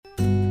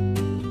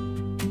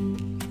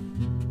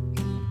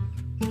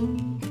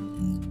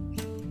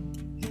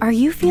Are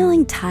you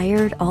feeling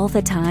tired all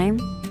the time?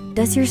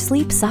 Does your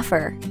sleep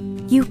suffer?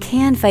 You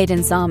can fight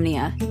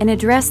insomnia and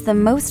address the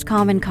most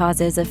common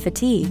causes of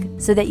fatigue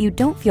so that you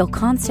don't feel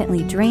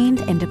constantly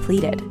drained and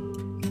depleted.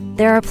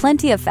 There are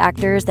plenty of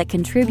factors that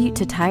contribute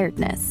to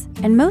tiredness,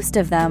 and most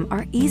of them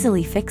are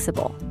easily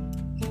fixable.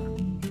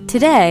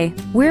 Today,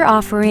 we're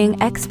offering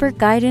expert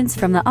guidance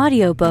from the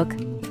audiobook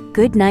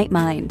Good Night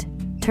Mind.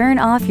 Turn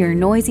off your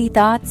noisy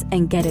thoughts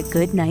and get a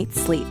good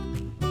night's sleep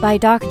by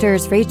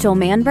Doctors Rachel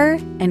Manber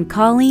and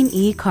Colleen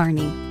E.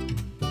 Carney.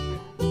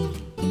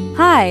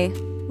 Hi,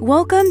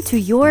 welcome to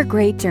Your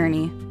Great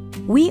Journey.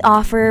 We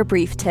offer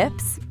brief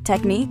tips,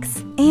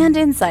 techniques, and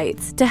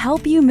insights to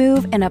help you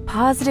move in a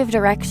positive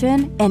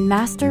direction and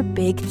master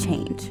big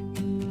change.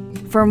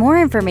 For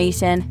more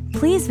information,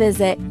 please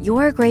visit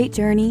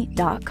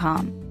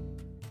yourgreatjourney.com.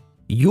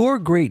 Your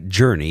Great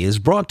Journey is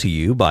brought to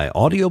you by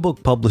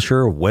audiobook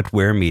publisher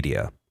Wetware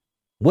Media.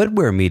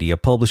 Wetware Media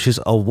publishes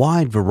a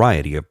wide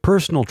variety of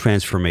personal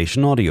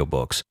transformation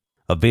audiobooks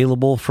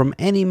available from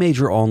any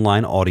major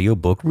online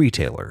audiobook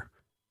retailer.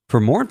 For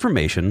more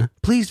information,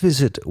 please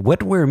visit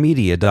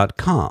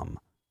wetwaremedia.com.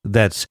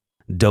 That's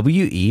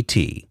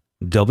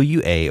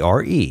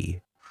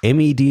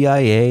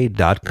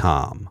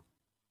wetwaremedia.com.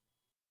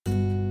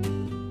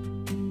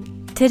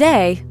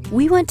 Today,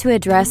 we want to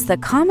address the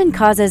common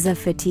causes of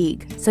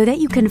fatigue so that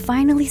you can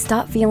finally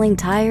stop feeling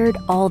tired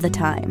all the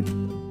time.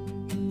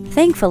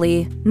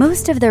 Thankfully,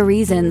 most of the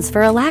reasons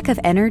for a lack of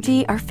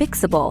energy are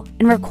fixable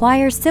and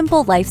require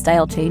simple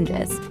lifestyle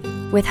changes.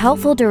 With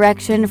helpful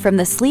direction from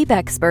the sleep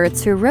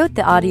experts who wrote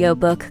the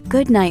audiobook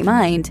Good Night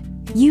Mind,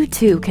 you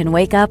too can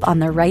wake up on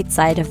the right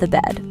side of the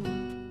bed.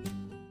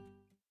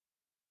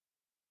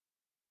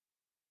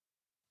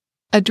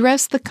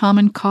 Address the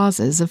common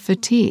causes of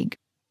fatigue.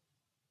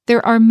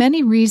 There are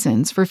many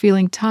reasons for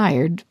feeling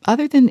tired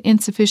other than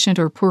insufficient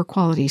or poor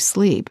quality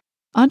sleep.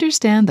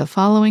 Understand the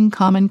following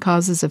common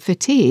causes of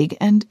fatigue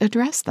and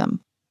address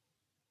them.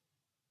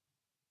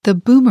 The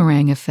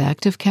boomerang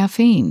effect of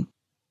caffeine.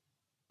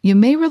 You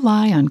may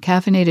rely on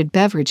caffeinated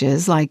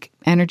beverages like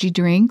energy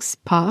drinks,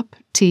 pop,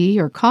 tea,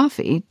 or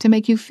coffee to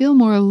make you feel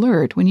more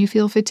alert when you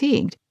feel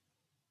fatigued.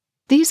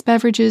 These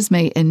beverages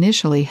may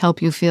initially help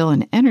you feel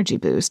an energy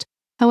boost.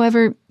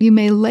 However, you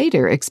may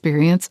later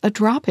experience a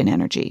drop in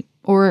energy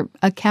or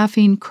a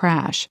caffeine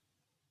crash.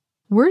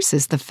 Worse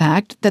is the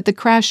fact that the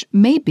crash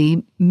may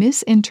be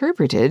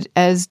misinterpreted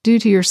as due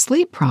to your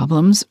sleep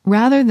problems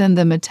rather than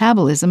the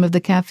metabolism of the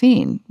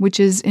caffeine, which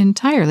is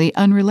entirely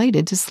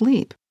unrelated to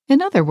sleep.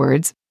 In other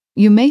words,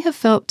 you may have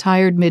felt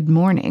tired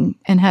mid-morning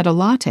and had a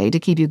latte to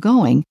keep you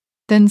going,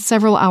 then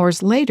several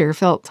hours later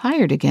felt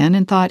tired again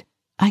and thought,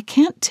 I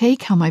can't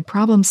take how my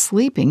problem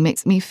sleeping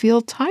makes me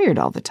feel tired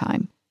all the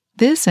time.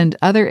 This and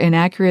other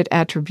inaccurate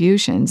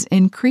attributions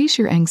increase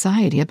your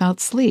anxiety about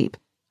sleep,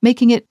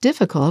 making it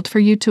difficult for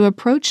you to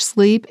approach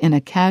sleep in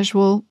a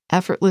casual,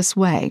 effortless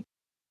way,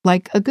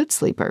 like a good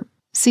sleeper.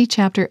 See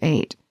Chapter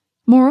 8.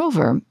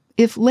 Moreover,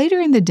 if later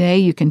in the day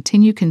you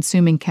continue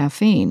consuming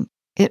caffeine,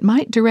 it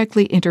might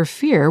directly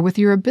interfere with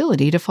your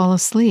ability to fall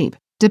asleep,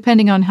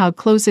 depending on how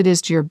close it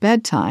is to your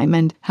bedtime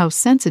and how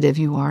sensitive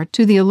you are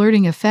to the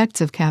alerting effects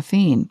of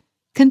caffeine.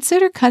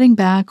 Consider cutting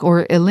back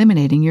or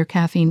eliminating your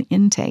caffeine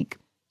intake.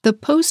 The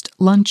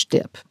post-lunch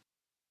dip.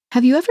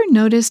 Have you ever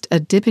noticed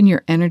a dip in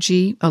your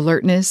energy,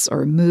 alertness,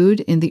 or mood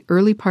in the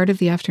early part of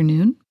the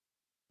afternoon?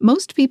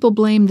 Most people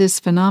blame this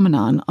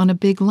phenomenon on a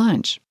big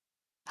lunch.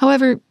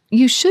 However,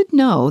 you should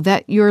know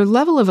that your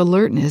level of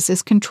alertness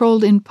is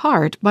controlled in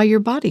part by your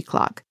body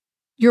clock.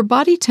 Your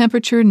body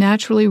temperature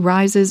naturally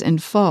rises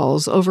and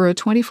falls over a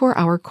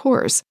 24-hour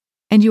course,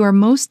 and you are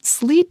most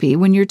sleepy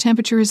when your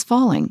temperature is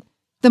falling.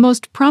 The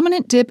most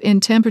prominent dip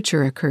in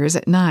temperature occurs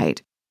at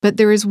night, but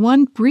there is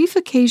one brief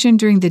occasion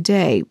during the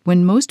day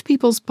when most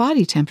people's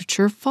body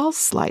temperature falls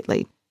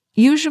slightly,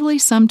 usually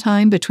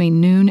sometime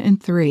between noon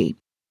and 3.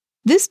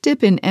 This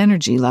dip in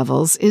energy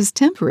levels is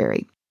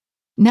temporary.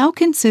 Now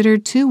consider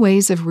two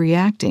ways of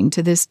reacting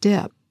to this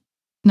dip.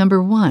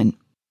 Number 1,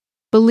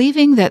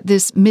 believing that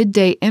this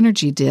midday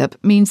energy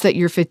dip means that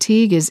your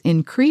fatigue is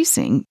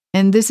increasing,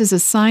 and this is a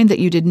sign that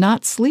you did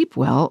not sleep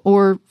well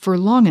or for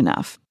long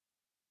enough.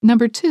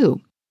 Number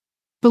 2,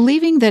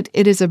 believing that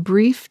it is a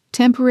brief,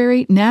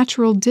 temporary,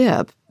 natural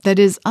dip that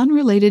is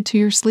unrelated to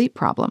your sleep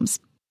problems.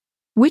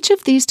 Which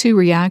of these two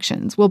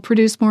reactions will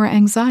produce more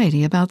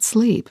anxiety about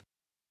sleep?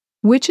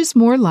 Which is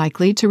more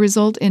likely to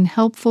result in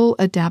helpful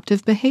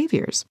adaptive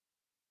behaviors?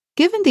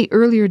 Given the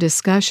earlier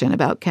discussion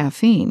about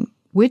caffeine,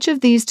 which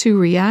of these two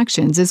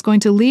reactions is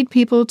going to lead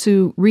people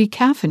to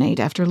recaffeinate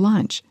after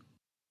lunch?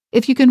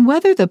 If you can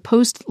weather the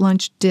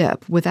post-lunch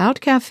dip without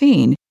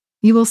caffeine,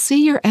 you will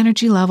see your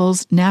energy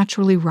levels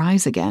naturally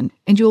rise again,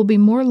 and you will be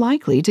more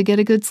likely to get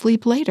a good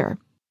sleep later.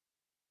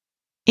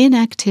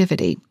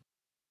 Inactivity.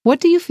 What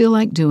do you feel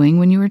like doing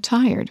when you are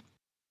tired?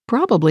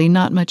 Probably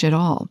not much at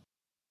all.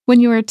 When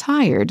you are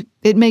tired,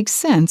 it makes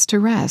sense to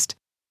rest.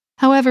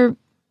 However,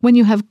 when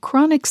you have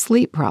chronic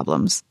sleep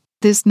problems,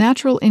 this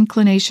natural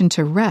inclination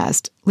to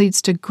rest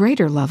leads to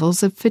greater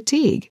levels of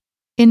fatigue.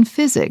 In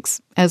physics,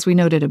 as we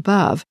noted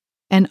above,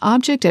 An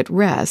object at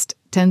rest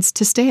tends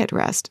to stay at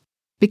rest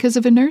because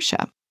of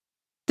inertia.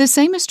 The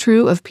same is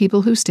true of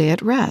people who stay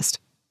at rest.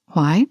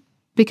 Why?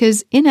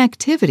 Because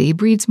inactivity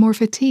breeds more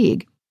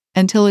fatigue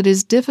until it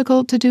is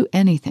difficult to do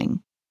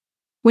anything.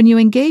 When you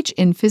engage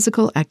in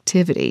physical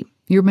activity,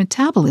 your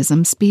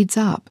metabolism speeds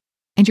up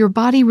and your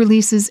body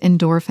releases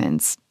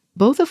endorphins,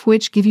 both of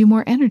which give you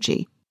more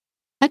energy.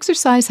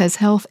 Exercise has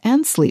health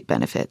and sleep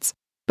benefits,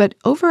 but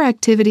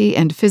overactivity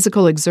and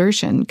physical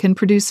exertion can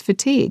produce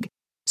fatigue,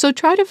 so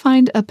try to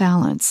find a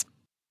balance.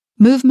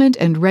 Movement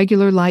and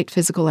regular light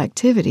physical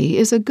activity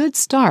is a good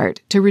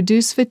start to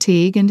reduce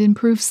fatigue and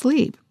improve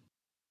sleep.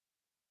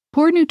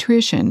 Poor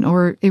nutrition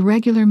or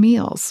irregular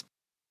meals.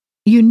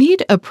 You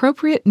need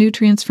appropriate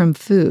nutrients from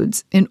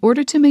foods in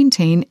order to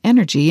maintain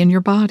energy in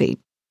your body.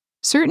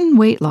 Certain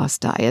weight loss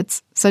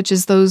diets, such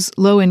as those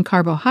low in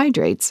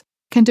carbohydrates,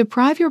 can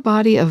deprive your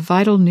body of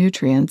vital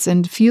nutrients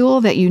and fuel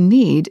that you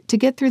need to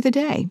get through the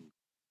day.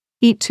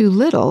 Eat too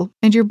little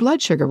and your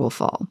blood sugar will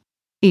fall.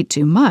 Eat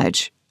too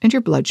much and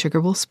your blood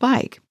sugar will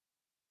spike.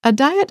 A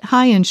diet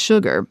high in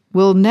sugar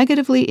will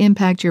negatively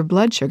impact your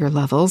blood sugar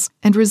levels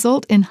and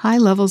result in high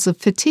levels of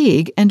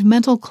fatigue and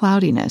mental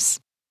cloudiness.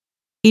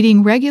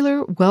 Eating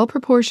regular,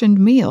 well-proportioned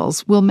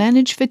meals will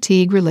manage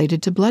fatigue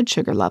related to blood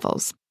sugar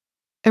levels.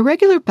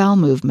 Irregular bowel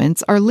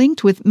movements are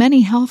linked with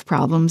many health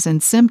problems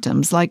and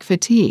symptoms like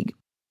fatigue.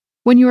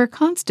 When you are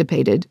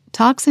constipated,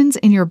 toxins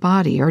in your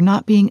body are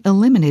not being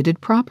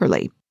eliminated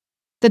properly.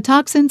 The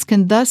toxins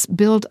can thus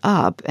build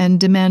up and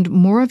demand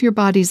more of your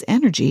body's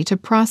energy to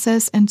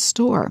process and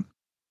store.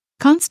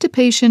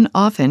 Constipation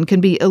often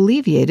can be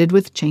alleviated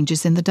with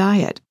changes in the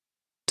diet.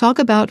 Talk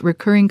about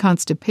recurring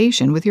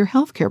constipation with your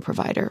healthcare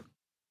provider.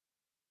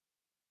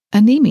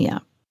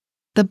 Anemia.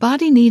 The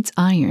body needs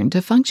iron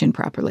to function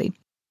properly.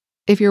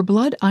 If your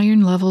blood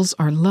iron levels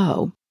are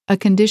low, a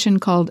condition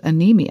called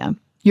anemia,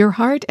 your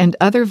heart and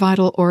other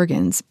vital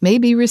organs may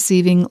be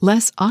receiving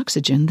less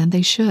oxygen than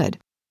they should,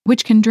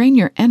 which can drain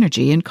your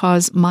energy and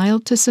cause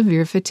mild to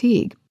severe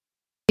fatigue.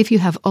 If you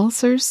have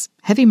ulcers,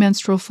 heavy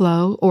menstrual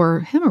flow,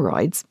 or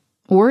hemorrhoids,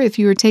 or if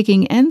you are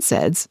taking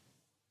NSAIDs,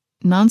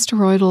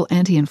 nonsteroidal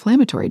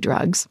anti-inflammatory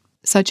drugs,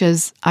 such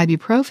as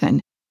ibuprofen,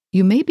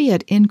 you may be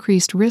at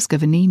increased risk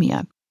of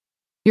anemia.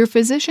 Your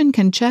physician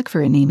can check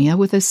for anemia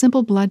with a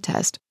simple blood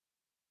test.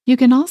 You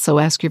can also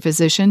ask your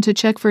physician to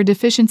check for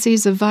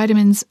deficiencies of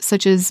vitamins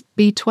such as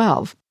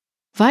B12.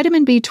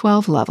 Vitamin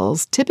B12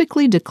 levels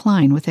typically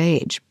decline with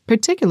age,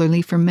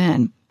 particularly for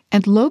men,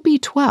 and low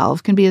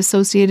B12 can be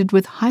associated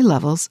with high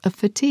levels of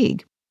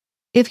fatigue.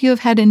 If you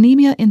have had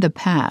anemia in the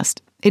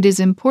past, it is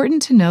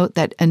important to note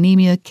that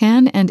anemia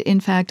can and in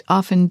fact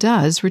often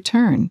does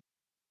return.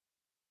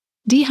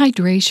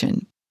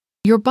 Dehydration.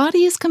 Your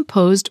body is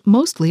composed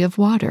mostly of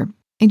water,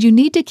 and you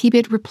need to keep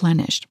it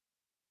replenished.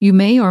 You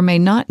may or may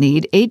not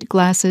need 8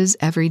 glasses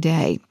every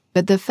day,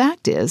 but the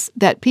fact is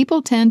that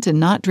people tend to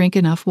not drink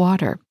enough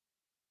water.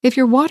 If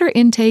your water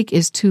intake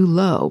is too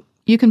low,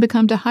 you can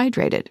become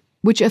dehydrated,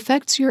 which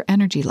affects your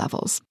energy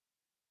levels.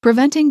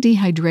 Preventing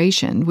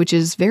dehydration, which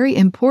is very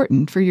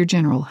important for your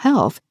general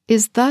health,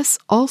 is thus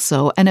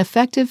also an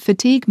effective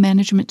fatigue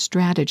management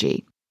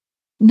strategy.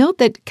 Note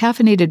that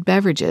caffeinated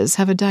beverages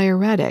have a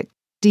diuretic,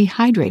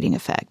 dehydrating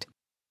effect.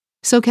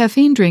 So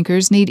caffeine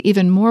drinkers need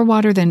even more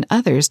water than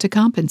others to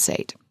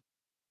compensate.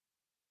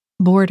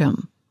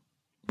 Boredom.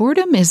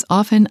 Boredom is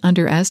often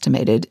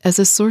underestimated as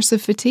a source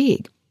of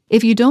fatigue.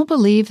 If you don't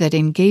believe that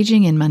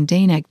engaging in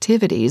mundane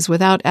activities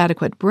without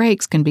adequate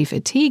breaks can be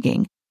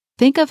fatiguing,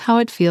 think of how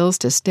it feels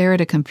to stare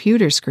at a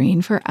computer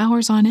screen for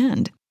hours on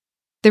end.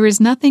 There is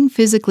nothing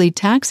physically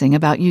taxing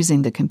about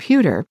using the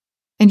computer,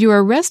 and you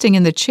are resting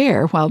in the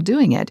chair while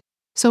doing it,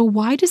 so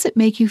why does it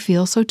make you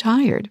feel so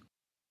tired?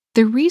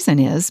 The reason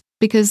is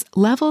because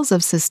levels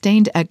of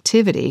sustained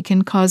activity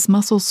can cause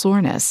muscle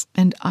soreness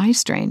and eye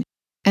strain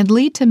and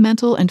lead to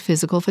mental and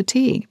physical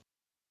fatigue.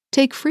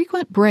 Take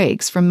frequent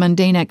breaks from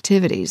mundane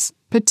activities,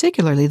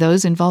 particularly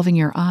those involving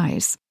your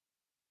eyes.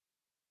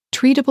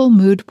 Treatable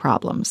mood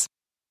problems.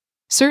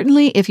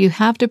 Certainly, if you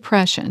have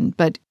depression,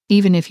 but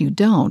even if you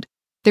don't,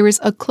 there is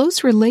a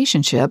close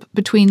relationship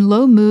between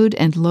low mood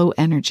and low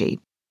energy.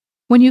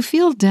 When you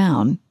feel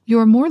down, you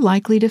are more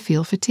likely to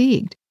feel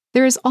fatigued.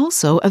 There is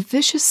also a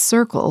vicious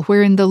circle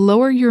wherein the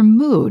lower your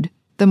mood,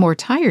 the more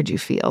tired you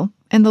feel,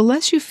 and the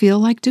less you feel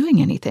like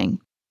doing anything.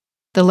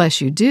 The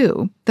less you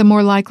do, the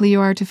more likely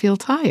you are to feel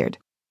tired.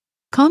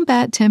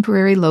 Combat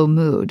temporary low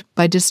mood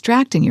by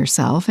distracting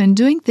yourself and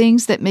doing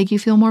things that make you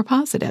feel more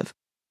positive.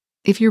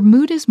 If your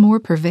mood is more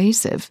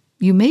pervasive,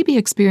 you may be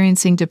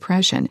experiencing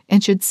depression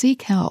and should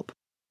seek help.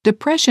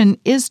 Depression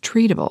is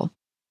treatable.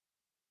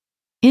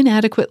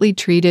 Inadequately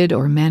treated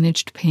or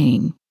managed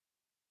pain.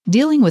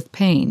 Dealing with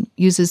pain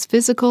uses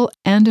physical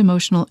and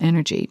emotional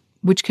energy,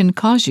 which can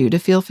cause you to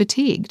feel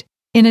fatigued.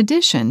 In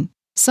addition,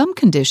 some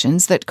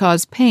conditions that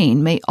cause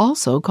pain may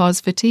also cause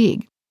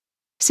fatigue.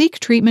 Seek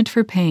treatment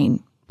for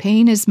pain.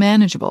 Pain is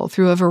manageable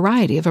through a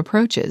variety of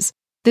approaches.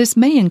 This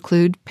may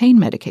include pain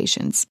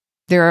medications.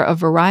 There are a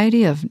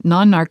variety of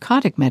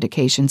non-narcotic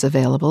medications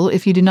available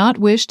if you do not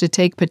wish to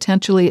take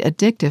potentially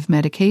addictive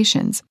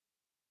medications.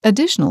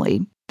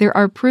 Additionally, there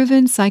are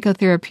proven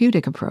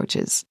psychotherapeutic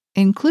approaches,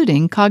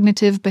 including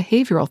cognitive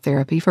behavioral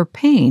therapy for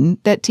pain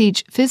that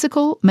teach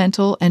physical,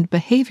 mental, and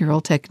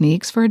behavioral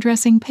techniques for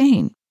addressing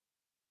pain.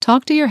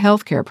 Talk to your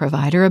healthcare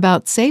provider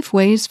about safe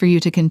ways for you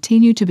to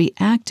continue to be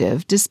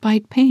active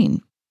despite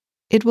pain.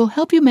 It will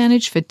help you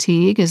manage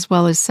fatigue as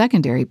well as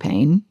secondary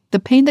pain, the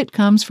pain that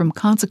comes from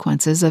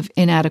consequences of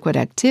inadequate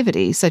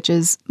activity such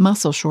as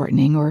muscle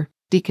shortening or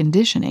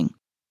deconditioning.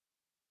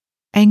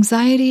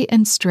 Anxiety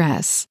and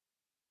stress.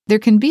 There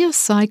can be a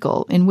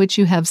cycle in which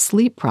you have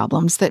sleep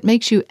problems that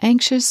makes you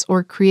anxious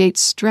or creates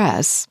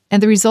stress,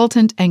 and the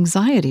resultant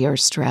anxiety or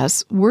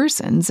stress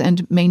worsens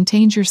and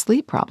maintains your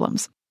sleep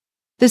problems.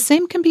 The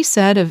same can be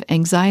said of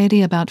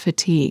anxiety about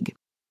fatigue.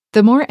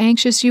 The more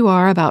anxious you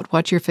are about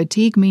what your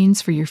fatigue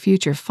means for your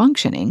future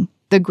functioning,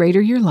 the greater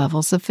your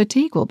levels of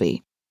fatigue will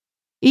be.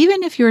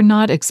 Even if you're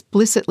not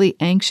explicitly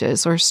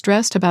anxious or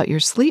stressed about your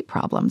sleep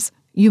problems,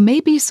 you may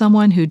be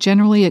someone who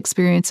generally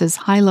experiences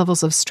high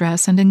levels of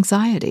stress and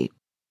anxiety.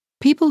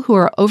 People who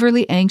are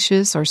overly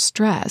anxious or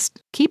stressed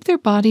keep their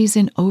bodies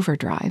in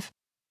overdrive.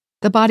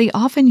 The body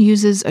often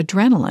uses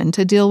adrenaline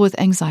to deal with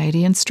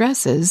anxiety and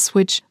stresses,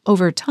 which,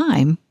 over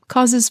time,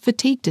 causes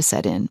fatigue to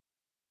set in.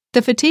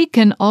 The fatigue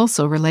can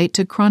also relate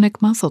to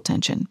chronic muscle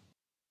tension.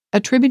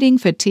 Attributing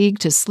fatigue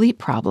to sleep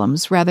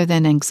problems rather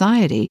than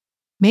anxiety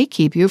may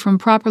keep you from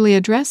properly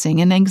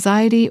addressing an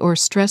anxiety or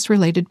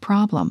stress-related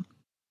problem.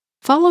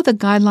 Follow the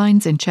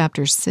guidelines in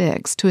Chapter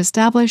 6 to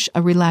establish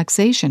a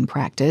relaxation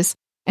practice,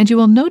 and you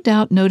will no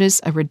doubt notice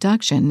a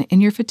reduction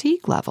in your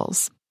fatigue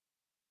levels.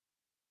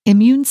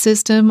 Immune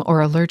system or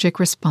allergic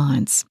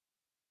response.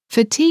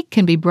 Fatigue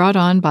can be brought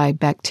on by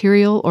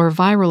bacterial or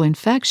viral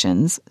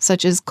infections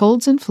such as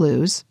colds and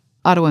flus,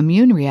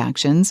 autoimmune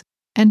reactions,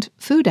 and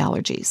food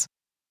allergies.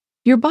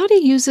 Your body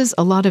uses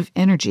a lot of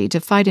energy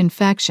to fight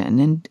infection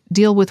and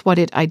deal with what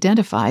it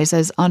identifies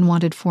as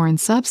unwanted foreign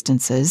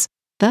substances,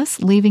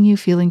 thus leaving you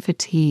feeling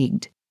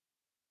fatigued.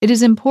 It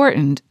is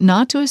important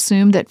not to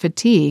assume that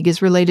fatigue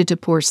is related to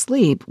poor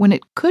sleep when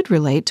it could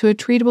relate to a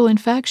treatable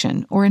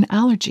infection or an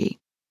allergy.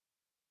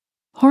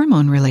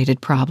 Hormone-related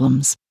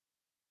problems.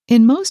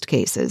 In most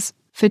cases,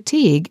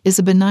 fatigue is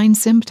a benign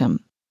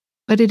symptom,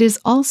 but it is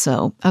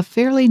also a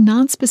fairly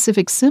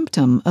nonspecific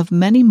symptom of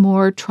many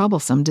more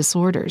troublesome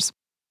disorders.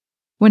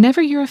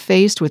 Whenever you're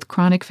faced with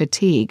chronic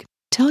fatigue,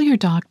 tell your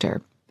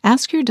doctor.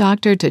 Ask your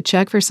doctor to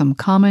check for some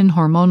common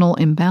hormonal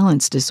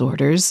imbalance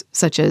disorders,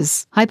 such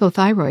as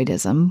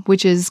hypothyroidism,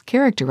 which is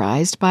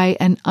characterized by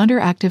an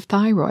underactive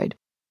thyroid.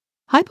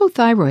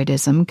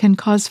 Hypothyroidism can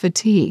cause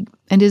fatigue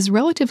and is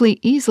relatively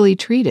easily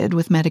treated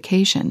with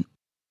medication.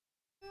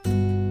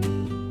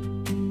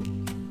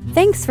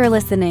 Thanks for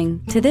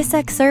listening to this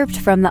excerpt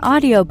from the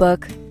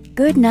audiobook,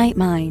 Good Night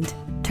Mind.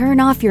 Turn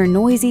off your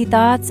noisy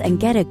thoughts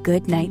and get a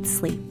good night's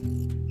sleep.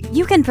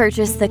 You can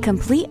purchase the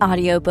complete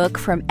audiobook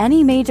from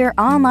any major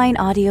online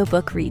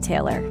audiobook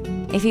retailer.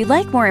 If you'd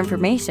like more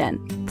information,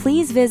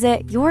 please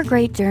visit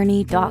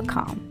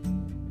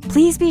yourgreatjourney.com.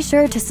 Please be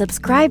sure to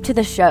subscribe to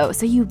the show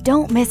so you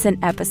don't miss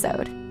an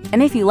episode.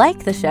 And if you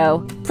like the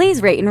show,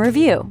 please rate and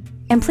review.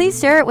 And please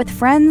share it with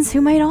friends who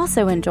might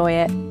also enjoy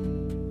it.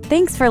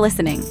 Thanks for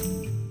listening.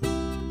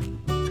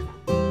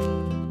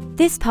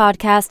 This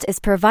podcast is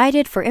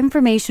provided for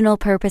informational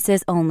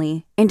purposes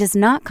only and does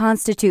not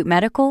constitute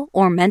medical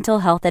or mental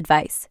health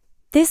advice.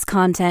 This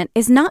content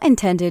is not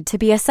intended to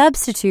be a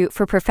substitute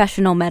for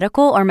professional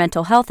medical or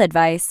mental health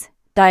advice,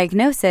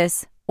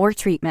 diagnosis, or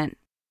treatment.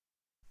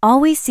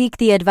 Always seek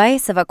the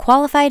advice of a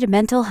qualified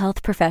mental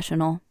health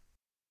professional.